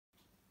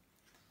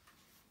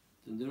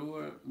Të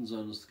nderuar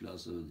nxënës të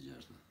klasave të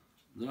gjashta.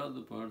 Në radhën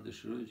e parë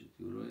dëshiroj që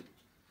t'ju uroj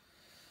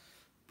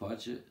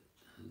paqe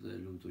dhe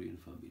lumturi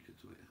në familjet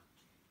tuaja.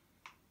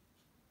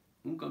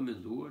 Unë kam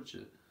menduar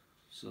që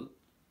sot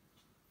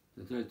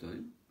të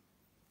trajtojmë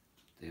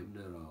temën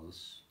e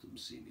radhës të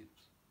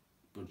mësimit,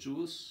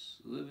 përquës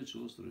dhe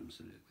veçues të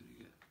rrymës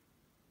elektrike.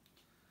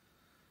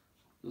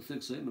 Do të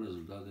theksojmë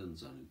rezultatet e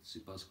nxënit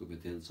sipas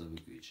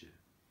kompetencave kyçe.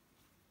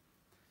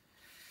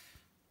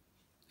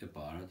 E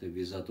para të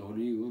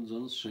vizatoni ju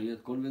nxënës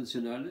shenjat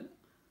konvencionale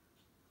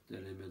të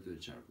elementeve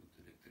të qarkut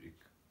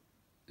elektrik.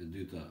 E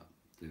dyta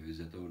të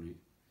vizatoni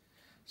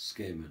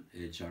skemen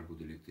e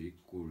qarkut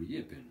elektrik kur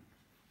jepen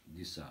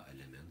disa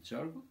element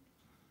qarkut.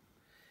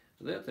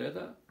 Dhe e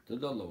treta të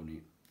dalloni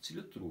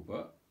cilët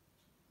trupa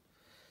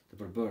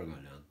të përbërë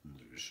nga lëndë të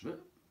ndryshme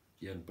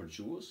janë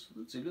përquës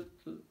dhe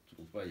cilët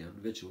trupa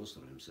janë veçues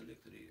të rrymës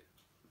elektrike.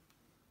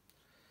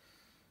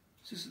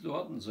 Si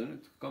situatë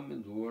nxënit kam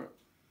menduar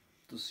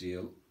të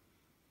sjell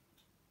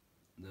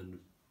në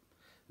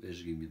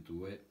vëzhgimin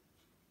tuaj.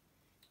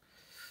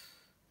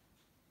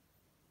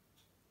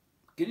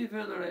 Keni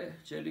vënë re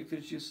që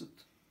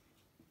elektricistët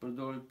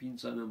përdorin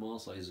pinca me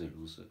masa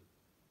izoluese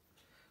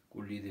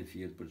kur lidhin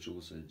fijet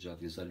përquese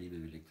gjatë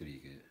instalimeve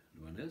elektrike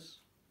në banesë?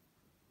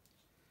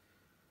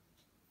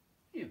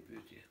 Një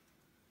pyetje.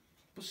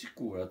 Po si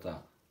kur ata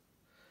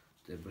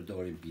të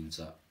përdorin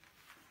pinca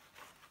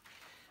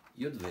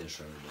jo të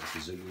veshura me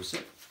masë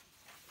izoluese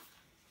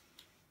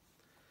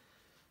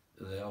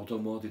dhe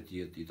automatit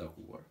jetë i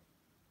takuar,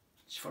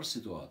 çfarë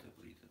situate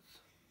pritet?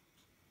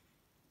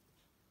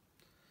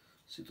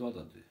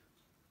 Situata 2.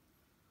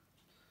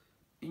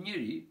 Një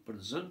njeri për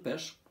të zënë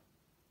peshk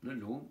në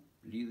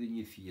lumë lidhi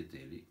një fije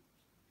teli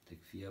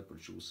tek fija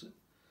përquese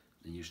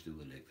në një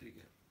shtyllë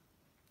elektrike.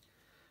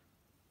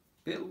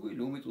 Pellgu i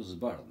lumit u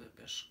zbardh me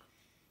peshk.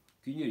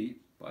 Ky njeri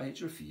pa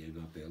hequr fije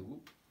nga pellgu,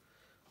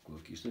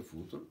 ku e kishte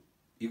futur,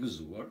 i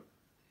gëzuar,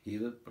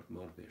 hidhet për të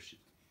marrë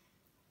peshqit.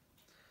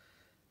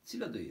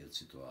 Cila do jetë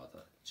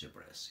situata që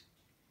presi?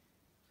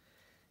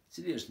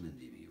 Cili është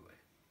mendimi juaj?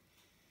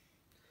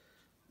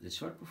 Dhe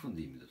çfarë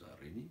përfundimi do të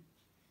arrini?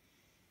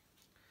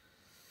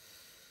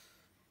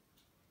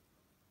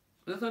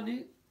 Dhe tani,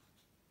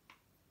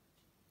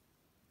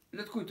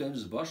 le të kujtojmë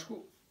së bashku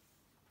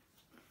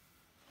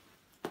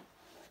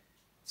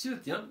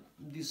cilët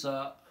janë disa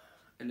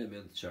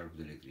elementë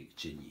qarkut elektrik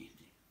që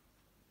njihni.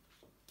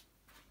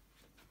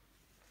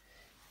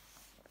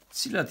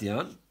 Cilat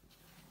janë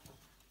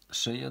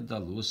shenjat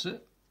dalluese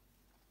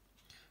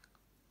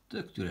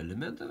të këtyre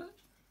elementeve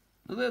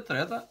dhe e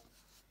treta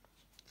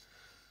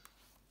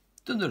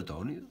të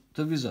ndërtoni,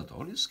 të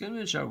vizatoni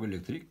skemen e qarkut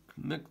elektrik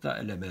me këta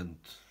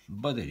element: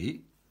 bateri,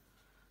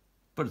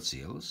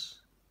 përcjellës,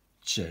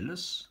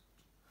 qelës,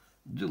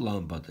 dy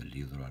llampa të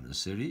lidhura në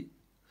seri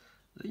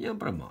dhe një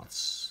ampramac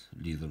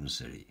lidhur në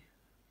seri.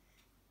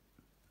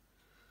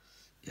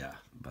 Ja,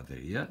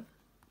 bateria,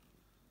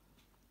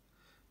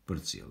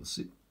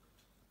 përcjellësi,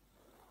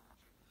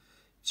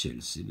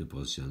 qelësi në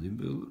pozicion i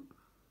mbyllur,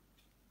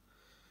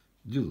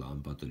 dy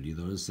llampa të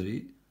lidhura në seri,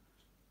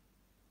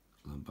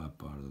 lampa e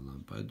parë dhe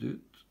lampa e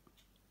dytë,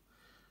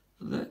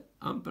 dhe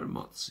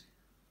ampermaci.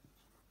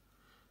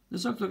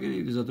 Nësa këto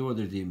kemi vizatuar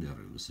drejtimin e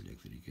rrymës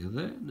elektrike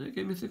dhe ne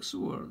kemi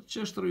theksuar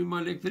që është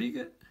rryma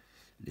elektrike,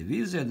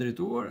 lëvizja e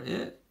drejtuar e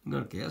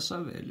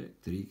ngarkesave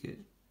elektrike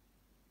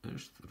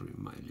është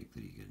rryma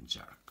elektrike në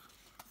qark.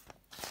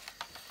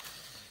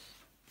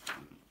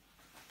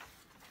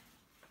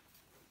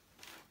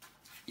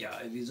 Ja,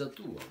 e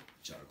vizatuar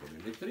qarkun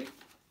elektrik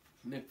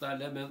me këta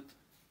element.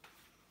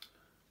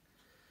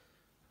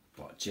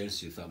 Po,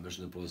 qelësi thamë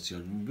është në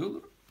pozicion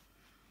mbyllur.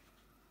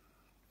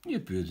 Një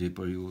pyetje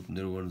për ju të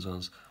nderuar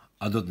nxënës,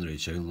 a do të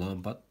ndriçojnë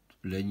llampat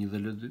L1 dhe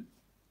L2?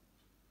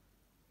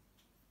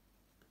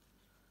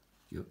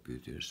 Kjo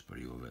pyetje është për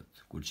ju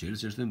vetë. Kur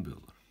qelësi është e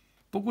mbyllur.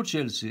 Po kur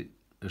qelësi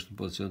është në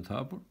pozicion të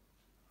hapur,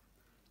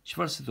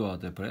 çfarë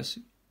situate e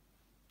presi?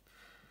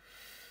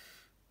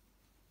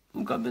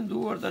 Unë kam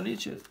menduar tani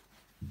që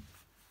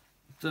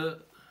të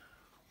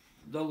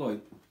dalloj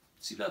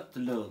cilat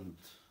të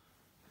lëndë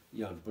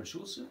janë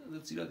përquese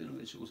dhe cilat janë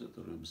veçuese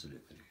të rrymës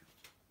elektrike.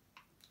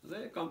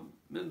 Dhe kam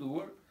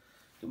menduar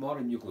të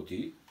marrim një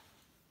kuti,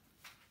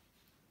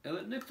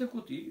 edhe në këtë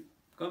kuti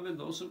kam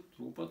vendosur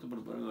trupa të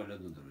përbërë nga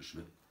lëndë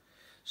ndryshme,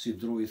 si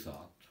dru i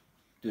thatë,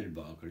 tel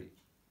bakri,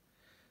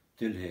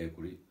 tel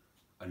hekuri,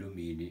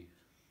 alumini,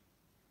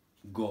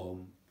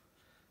 gomë,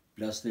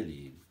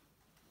 plastelin,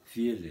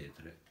 fije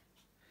letre,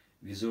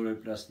 vizore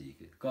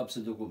plastike,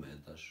 kapse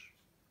dokumentash,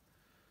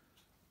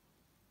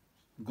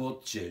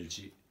 gotë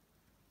qelçi.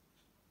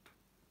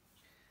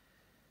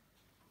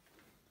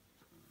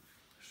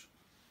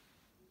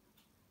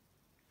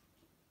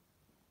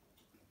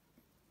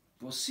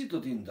 Po si do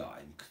t'i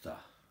ndajmë këta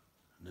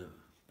në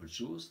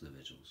përques dhe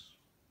veçues?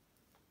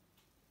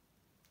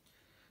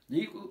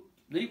 Në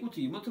një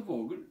kuti më të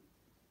vogël,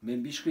 me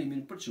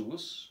mbishkrimin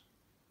përques,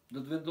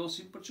 do të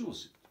vendosim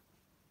përquesit.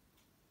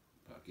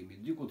 Pra kemi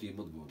dy kuti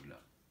më të vogla,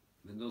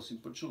 vendosim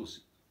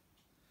përquesit.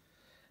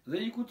 Dhe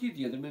një kuti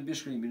tjetër me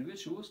bishkrimin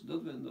veçues do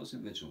të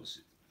vendosim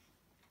veçuesin.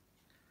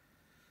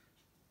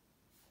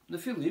 Në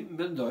fillim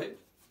mendoj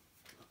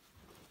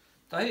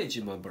ta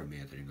heqim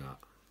ampermetrin nga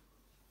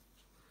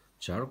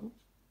qarku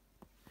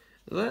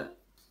dhe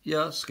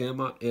ja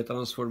skema e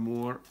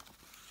transformuar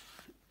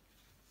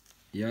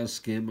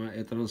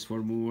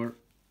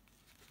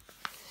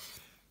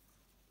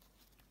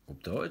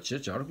kuptohet që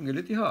qarku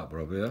ngelet i hapur,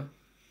 apo ja?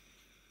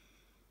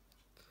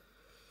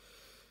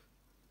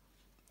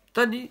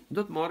 Tani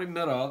do të marrim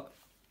me radhë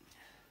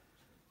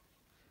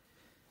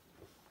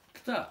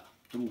këta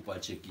trupa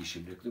që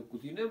kishim në këtë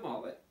kutinë e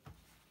madhe,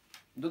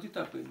 do t'i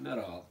takojmë me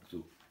radhë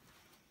këtu.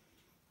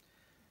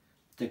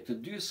 Tek të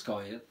dy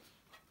skajet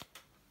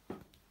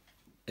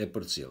e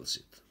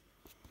përcjellësit.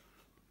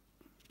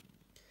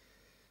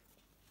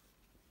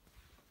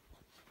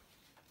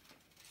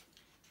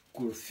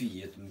 Kur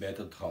fijet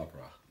mbeten të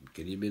hapura,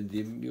 keni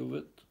mendim ju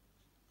vetë?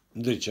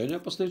 Ndriçojnë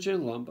apo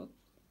s'ndriçojnë llampat?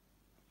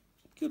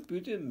 Kjo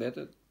pyetje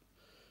mbetet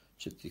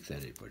që t'i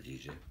ktheni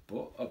përgjigje, po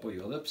apo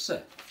jo dhe pse.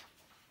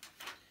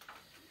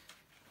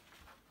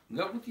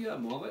 Nga kutia e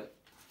madhe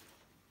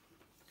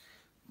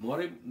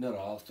marrim me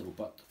radhë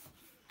trupat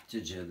që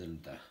gjenden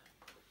te.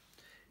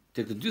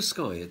 Tek të dy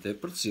skajet e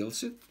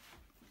përcjellësit,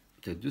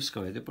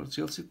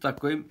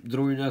 takojmë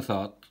drurin e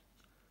thatë,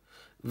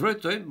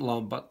 vrojtojmë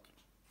llampat.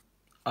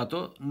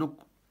 Ato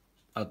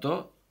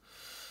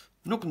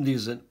nuk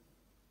ndizen.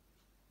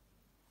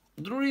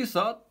 Druri i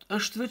thatë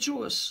është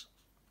veçues.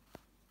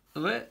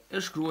 Dhe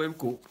e shkruajmë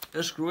ku? E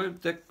shkruajmë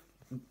tek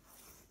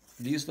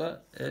lista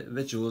e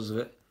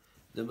veçuesve.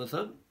 Dhe më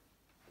thënë,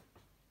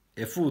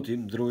 e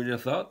futim drurin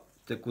e thatë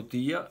tek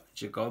kutia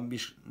që ka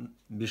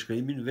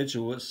mbishkrimin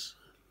veçues.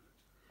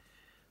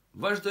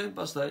 Vazhdojmë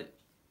pastaj,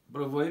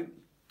 provojmë,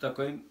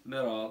 takojmë me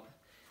radhë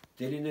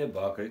telin e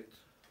bakrit,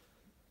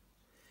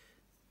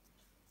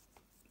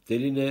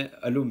 telin e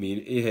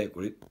aluminit, i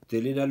hekurit,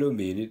 telin e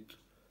aluminit,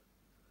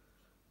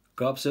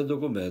 kapse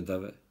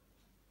dokumentave.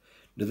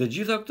 Në të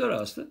gjitha këto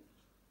raste,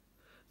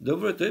 do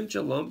vërtojmë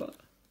që llampa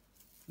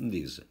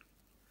ndizen.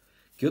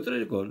 Kjo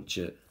tregon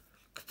që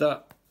këta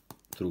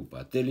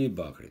trupa, teli i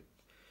bakrit,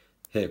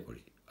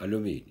 hekuri,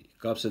 alumini,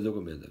 kapse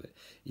dokumentave,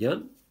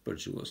 janë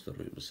përquës të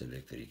rrymës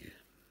elektrike.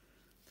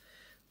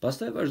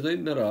 Pastaj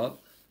vazhdojmë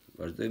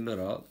me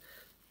radhë,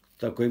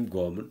 takojmë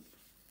gomën,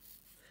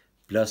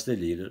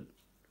 plastelinën,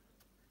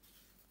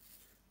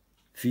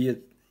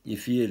 një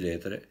fije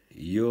letre,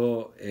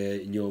 jo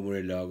e njomur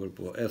e lagur,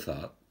 po e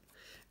thatë,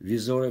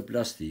 vizore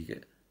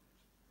plastike,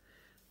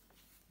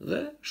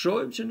 dhe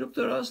shohim që në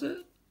këtë raste,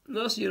 në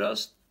asnjë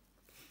rast,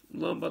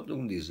 llampat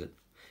nuk ndizen.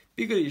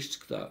 Pikërisht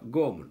këta,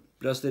 gomën,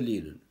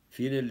 plastelinën,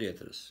 fijen e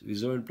letrës,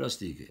 vizoren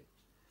plastike,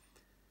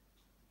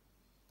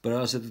 për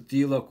raste të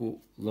tilla ku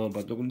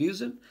llampat nuk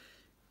ndizen,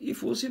 i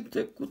fusim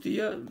tek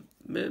kutia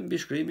me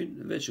mbishkrimin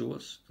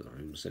veçues të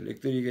rrymës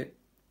elektrike.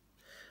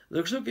 Dhe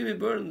kështu kemi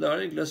bërë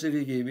ndarjen,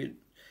 klasifikimin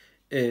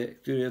e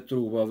këtyre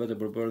trupave të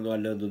përbërë nga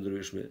lëndë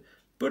ndryshme,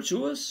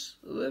 përquës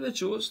dhe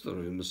veçues të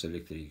rrymës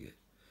elektrike.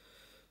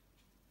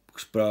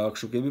 Pra,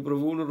 kështu kemi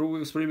provu në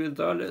rrugë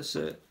eksperimentale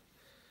se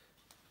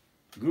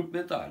grup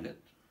metalet,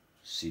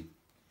 si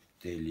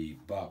teli i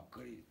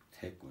bakrit,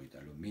 hekurit,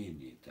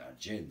 aluminit,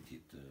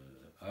 argjentit,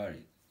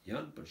 arit,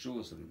 janë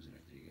përquës të rrymës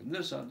elektrike.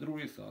 Ndërsa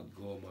druri thatë,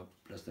 goma,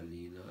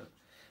 plastelina,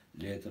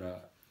 letra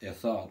e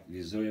thatë,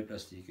 vizorje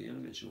plastike,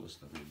 janë veçues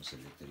të rrymës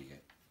elektrike.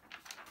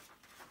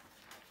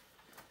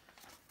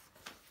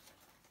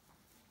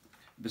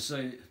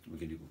 Besoj të më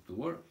keni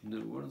kuptuar,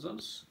 nderuar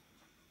nxënës.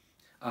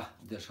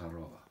 Desh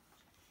harrova.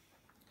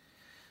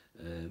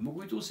 Më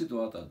kujtu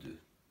situata 2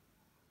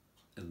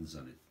 e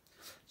nxënit.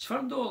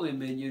 Çfarë ndodhi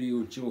me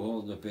njeriu që u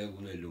hodh në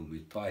pellgun e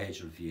lumit pa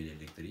hequr fijen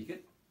elektrike?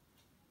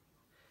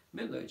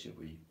 Mendoj që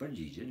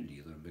përgjigjen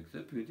lidhur me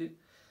këtë pyetje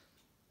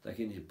ta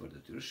keni për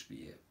detyrë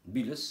shtëpie.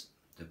 Bilës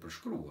të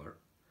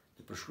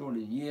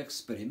përshkruani një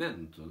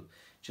eksperiment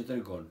që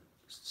tregon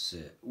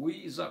se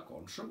uji i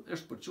zakonshëm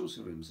është përquës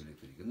i rrymës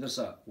elektrike,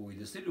 ndërsa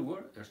uji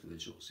destiluar është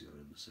veçues i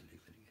rrymës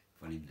elektrike.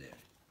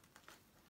 Faleminderit.